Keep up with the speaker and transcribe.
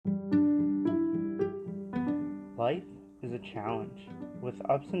Life is a challenge, with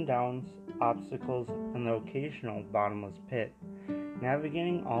ups and downs, obstacles, and the occasional bottomless pit.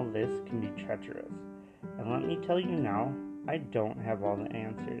 Navigating all this can be treacherous, and let me tell you now, I don't have all the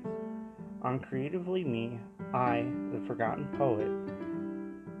answers. On Creatively Me, I, the Forgotten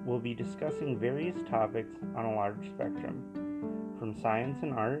Poet, will be discussing various topics on a large spectrum. From science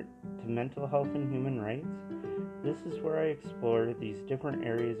and art to mental health and human rights, this is where I explore these different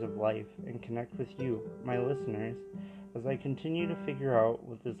areas of life and connect with you, my listeners, as I continue to figure out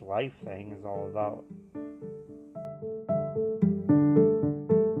what this life thing is all about.